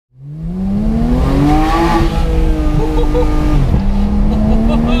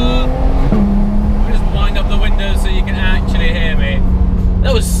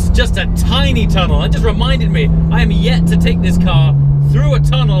tunnel. It just reminded me, I am yet to take this car through a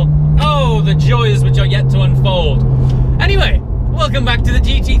tunnel. Oh, the joys which are yet to unfold. Anyway, welcome back to the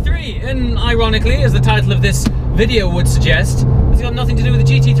GT3, and ironically, as the title of this video would suggest, it's got nothing to do with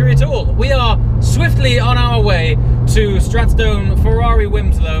the GT3 at all. We are swiftly on our way to Stratstone Ferrari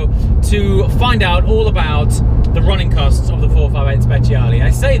Wimslow to find out all about the running costs of the 458 Speciale. I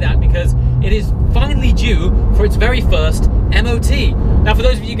say that because it is finally due for its very first MOT. Now, for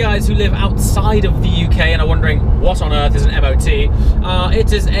those of you guys who live outside of the UK and are wondering what on earth is an MOT,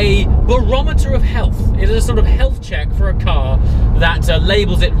 it is a barometer of health. It is a sort of health check for a car that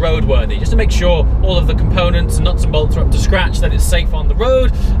labels it roadworthy, just to make sure all of the components and nuts and bolts are up to scratch, that it's safe on the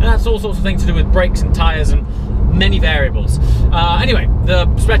road, and that's all sorts of things to do with brakes and tyres and many variables. Anyway, the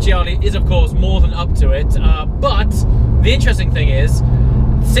Speciale is of course more than up to it, but the interesting thing is,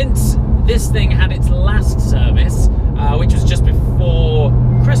 since this thing had its last service, which was just before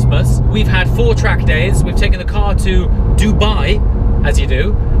Christmas, we've had 4 track days. We've taken the car to Dubai, as you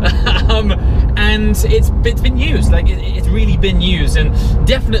do, and it's been used. Like it's really been used, and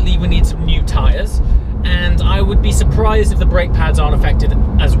definitely we need some new tyres. And I would be surprised if the brake pads aren't affected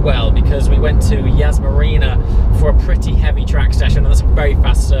as well, because we went to Yas Marina for a pretty heavy track session, and that's a very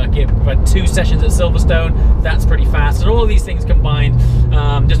fast circuit. We've had 2 sessions at Silverstone, that's pretty fast, and all of these things combined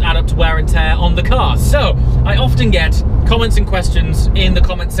just add up to wear and tear on the car. So I often get comments and questions in the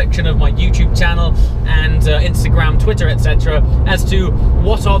comment section of my YouTube channel and Instagram, Twitter, etc. as to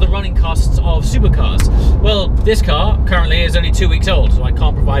what are the running costs of supercars. Well, this car currently is only 2 weeks old, so I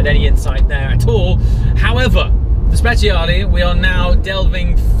can't provide any insight there at all. However, the Speciale, we are now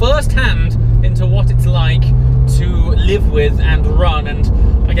delving firsthand into what it's like to live with and run,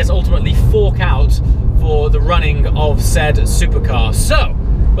 and I guess ultimately fork out for the running of said supercar. So,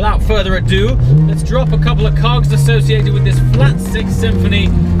 without further ado, let's drop a couple of cogs associated with this flat 6 Symphony,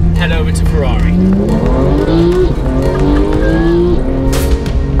 head over to Ferrari.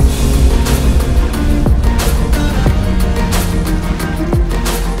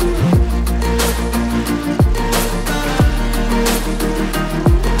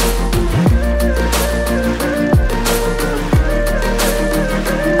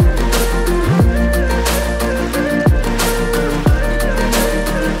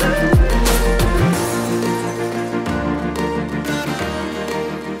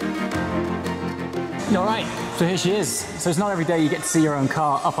 Alright, so here she is. So it's not every day you get to see your own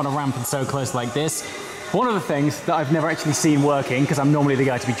car up on a ramp and so close like this. One of the things that I've never actually seen working, because I'm normally the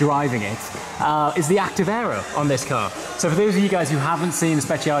guy to be driving it, is the active aero on this car. So for those of you guys who haven't seen the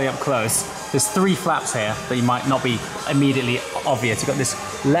Speciale up close, there's 3 flaps here that you might not be immediately obvious. You've got this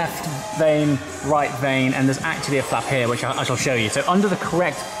left vane, right vane, and there's actually a flap here, which I shall show you. So under the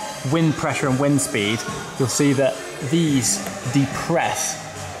correct wind pressure and wind speed, you'll see that these depress,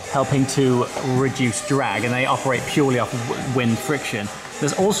 helping to reduce drag, and they operate purely off of wind friction.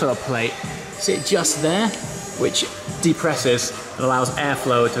 There's also a plate, see it just there, which depresses and allows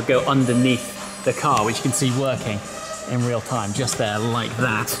airflow to go underneath the car, which you can see working in real time, just there like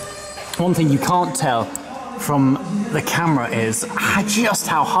that. One thing you can't tell from the camera is just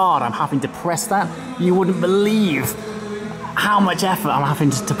how hard I'm having to press that. You wouldn't believe how much effort I'm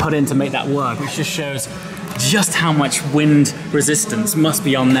having to put in to make that work, which just shows just how much wind resistance must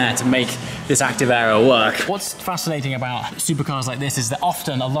be on there to make this active aero work. What's fascinating about supercars like this is that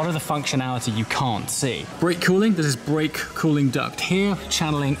often a lot of the functionality you can't see. Brake cooling, there's this brake cooling duct here,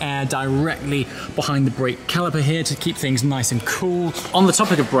 channeling air directly behind the brake caliper here to keep things nice and cool. On the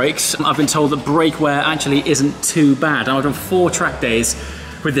topic of brakes, I've been told that brake wear actually isn't too bad. I've done 4 track days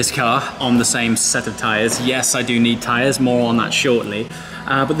with this car on the same set of tyres. Yes, I do need tyres, more on that shortly.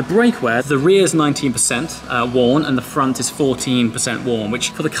 But the brake wear, the rear is 19% worn and the front is 14% worn,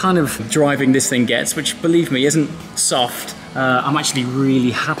 which for the kind of driving this thing gets, which believe me isn't soft, I'm actually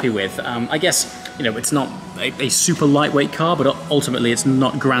really happy with. I guess, you know, it's not a super lightweight car, but ultimately it's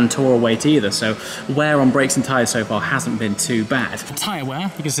not Grand Tourer weight either, so wear on brakes and tyres so far hasn't been too bad. Tyre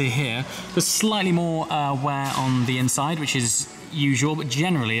wear, you can see here, there's slightly more wear on the inside, which is usual, but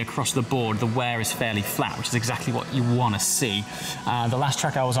generally across the board the wear is fairly flat, which is exactly what you want to see. The last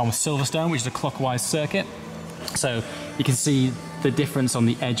track I was on was Silverstone, which is a clockwise circuit, so you can see the difference on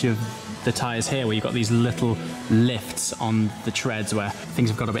the edge of the tyres here, where you've got these little lifts on the treads where things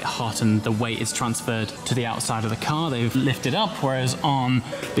have got a bit hot and the weight is transferred to the outside of the car. They've lifted up, whereas on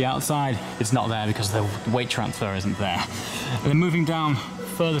the outside it's not there because the weight transfer isn't there. And then moving down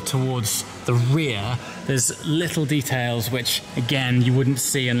further towards the rear, there's little details which, again, you wouldn't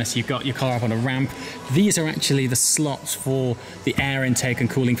see unless you've got your car up on a ramp. These are actually the slots for the air intake and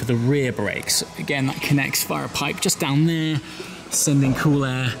cooling for the rear brakes. Again, that connects via a pipe just down there, sending cool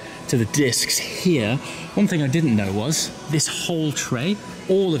air to the discs here, one thing I didn't know was this whole tray,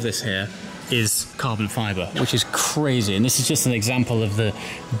 all of this here, is carbon fiber, which is crazy. And this is just an example of the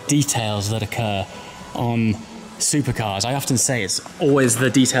details that occur on supercars. I often say it's always the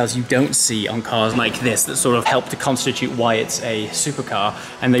details you don't see on cars like this that sort of help to constitute why it's a supercar,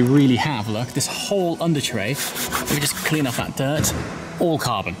 and they really have. Look, this whole under tray, let me just clean off that dirt, all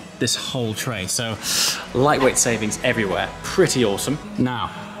carbon, this whole tray. So lightweight savings everywhere, pretty awesome.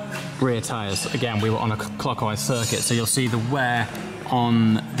 Now, rear tires, again, we were on a clockwise circuit, so you'll see the wear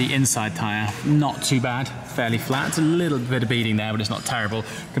on the inside tyre, not too bad, fairly flat. It's a little bit of beading there, but it's not terrible.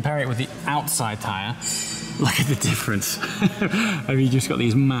 Compare it with the outside tyre, look at the difference. I mean, you've just got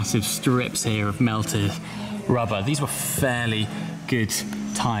these massive strips here of melted rubber. These were fairly good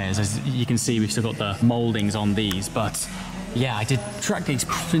tyres. As you can see, we've still got the mouldings on these, but yeah, I did track these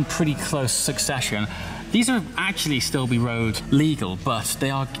in pretty close succession. These are actually still be road legal, but they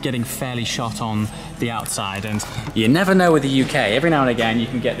are getting fairly shot on the outside, and you never know with the UK. Every now and again you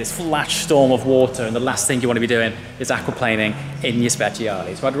can get this flash storm of water, and the last thing you want to be doing is aquaplaning in your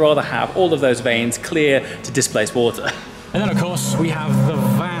Speciale. So I'd rather have all of those veins clear to displace water. And then of course we have the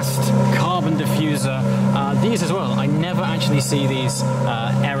vast carbon diffuser. These as well, I never actually see these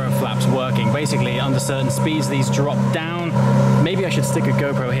aero flaps working. Basically, under certain speeds these drop down. Maybe I should stick a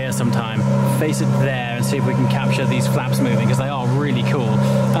GoPro here sometime, face it there, and see if we can capture these flaps moving, because they are really cool.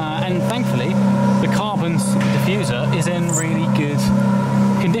 And thankfully, the carbon diffuser is in really good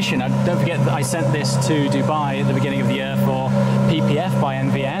condition. Don't forget that I sent this to Dubai at the beginning of the year for PPF by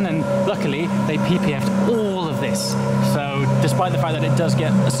NVN, and luckily they PPF'd all of this. So despite the fact that it does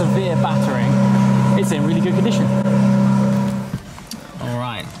get a severe battering, it's in really good condition. All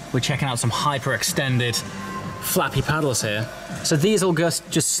right, we're checking out some hyper-extended flappy paddles here. So these all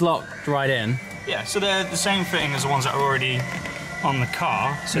just slot right in? Yeah, so they're the same fitting as the ones that are already on the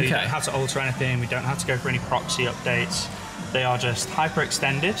car, so you don't have to alter anything, we don't have to go for any proxy updates. They are just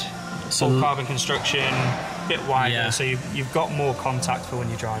hyper-extended, full carbon construction, a bit wider, so you've got more contact for when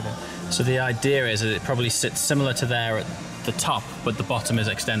you're driving. So the idea is that it probably sits similar to there at the top, but the bottom is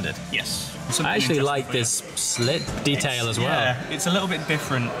extended? Yes. I actually like this slit detail as well. Yeah, it's a little bit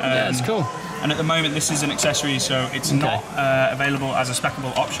different. Yeah, it's cool. And at the moment this is an accessory, so it's not available as a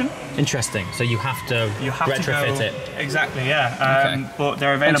speccable option. Interesting, so you have to retrofit it. Exactly, yeah. But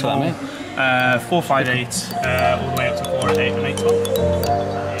they're available 458 all the way up to 408 and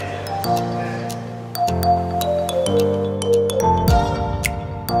 812.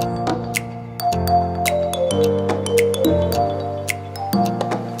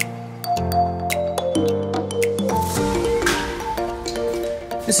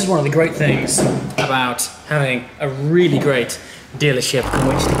 This is one of the great things about having a really great dealership from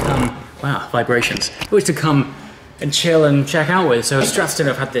which to come, wow, vibrations, which to come and chill and check out with. So Stratton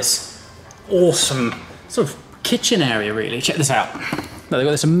have had this awesome sort of kitchen area, really. Check this out. They've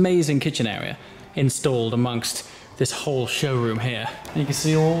got this amazing kitchen area installed amongst this whole showroom here. And you can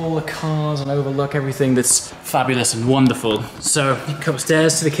see all the cars and overlook everything that's fabulous and wonderful. So you can come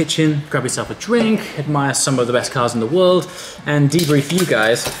upstairs to the kitchen, grab yourself a drink, admire some of the best cars in the world, and debrief you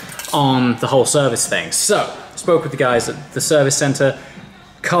guys on the whole service thing. So, spoke with the guys at the service center.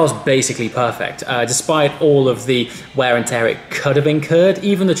 Car's basically perfect. Despite all of the wear and tear it could have incurred,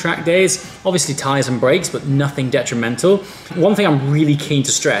 even the track days, obviously tires and brakes, but nothing detrimental. One thing I'm really keen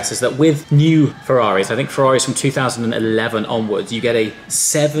to stress is that with new Ferraris, I think Ferraris from 2011 onwards, you get a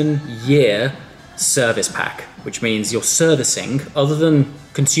 7-year service pack, which means your servicing, other than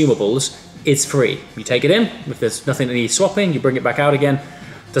consumables, is free. You take it in, if there's nothing that needs swapping, you bring it back out again,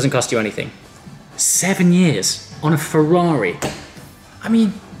 doesn't cost you anything. 7 years on a Ferrari. I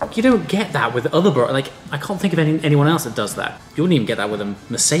mean, you don't get that with other like, I can't think of anyone else that does that. You wouldn't even get that with a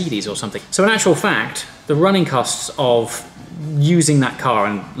Mercedes or something. So in actual fact, the running costs of using that car,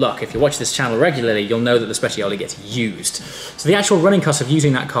 and look, if you watch this channel regularly, you'll know that the Speciale gets used. So the actual running costs of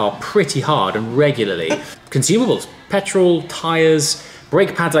using that car pretty hard and regularly, consumables, petrol, tires,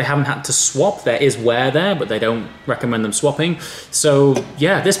 brake pads I haven't had to swap. There is wear there, but they don't recommend them swapping. So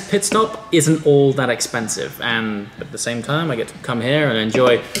yeah, this pit stop isn't all that expensive. And at the same time, I get to come here and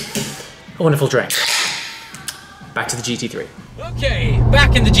enjoy a wonderful drink. Back to the GT3. Okay,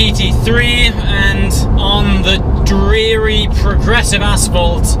 back in the GT3 and on the dreary progressive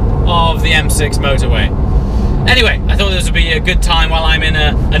asphalt of the M6 motorway. Anyway, I thought this would be a good time while I'm in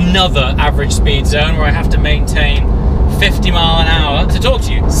another average speed zone where I have to maintain 50 mile an hour to talk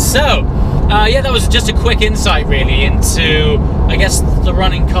to you. So, yeah, that was just a quick insight really into, I guess, the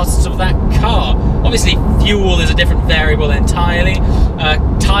running costs of that car. Obviously, fuel is a different variable entirely.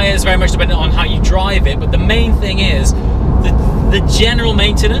 Tires very much dependent on how you drive it, but the main thing is that the general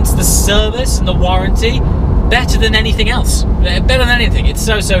maintenance, the service, and the warranty, better than anything else. Better than anything. It's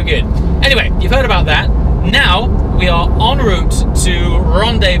so, so good. Anyway, you've heard about that. Now we are en route to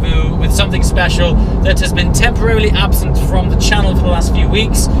rendezvous with something special that has been temporarily absent from the channel for the last few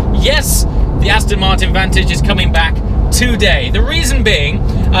weeks. Yes, the Aston Martin Vantage is coming back today. The reason being,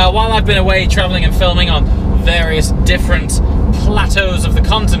 while I've been away traveling and filming on various different plateaus of the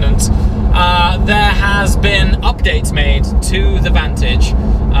continent, there has been updates made to the Vantage,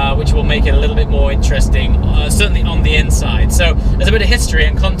 which will make it a little bit more interesting, certainly on the inside. So there's a bit of history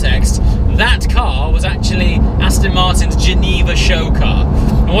and context. That car was actually Aston Martin's Geneva show car.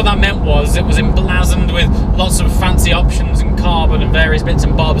 And what that meant was it was emblazoned with lots of fancy options and carbon and various bits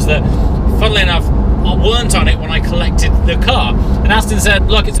and bobs that, funnily enough, weren't on it when I collected the car. And Aston said,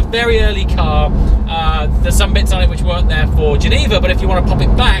 look, it's a very early car. There's some bits on it which weren't there for Geneva, but if you want to pop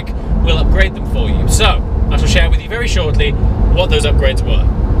it back, we'll upgrade them for you. So I shall share with you very shortly what those upgrades were.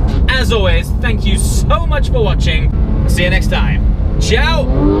 As always, thank you so much for watching. See you next time. Ciao!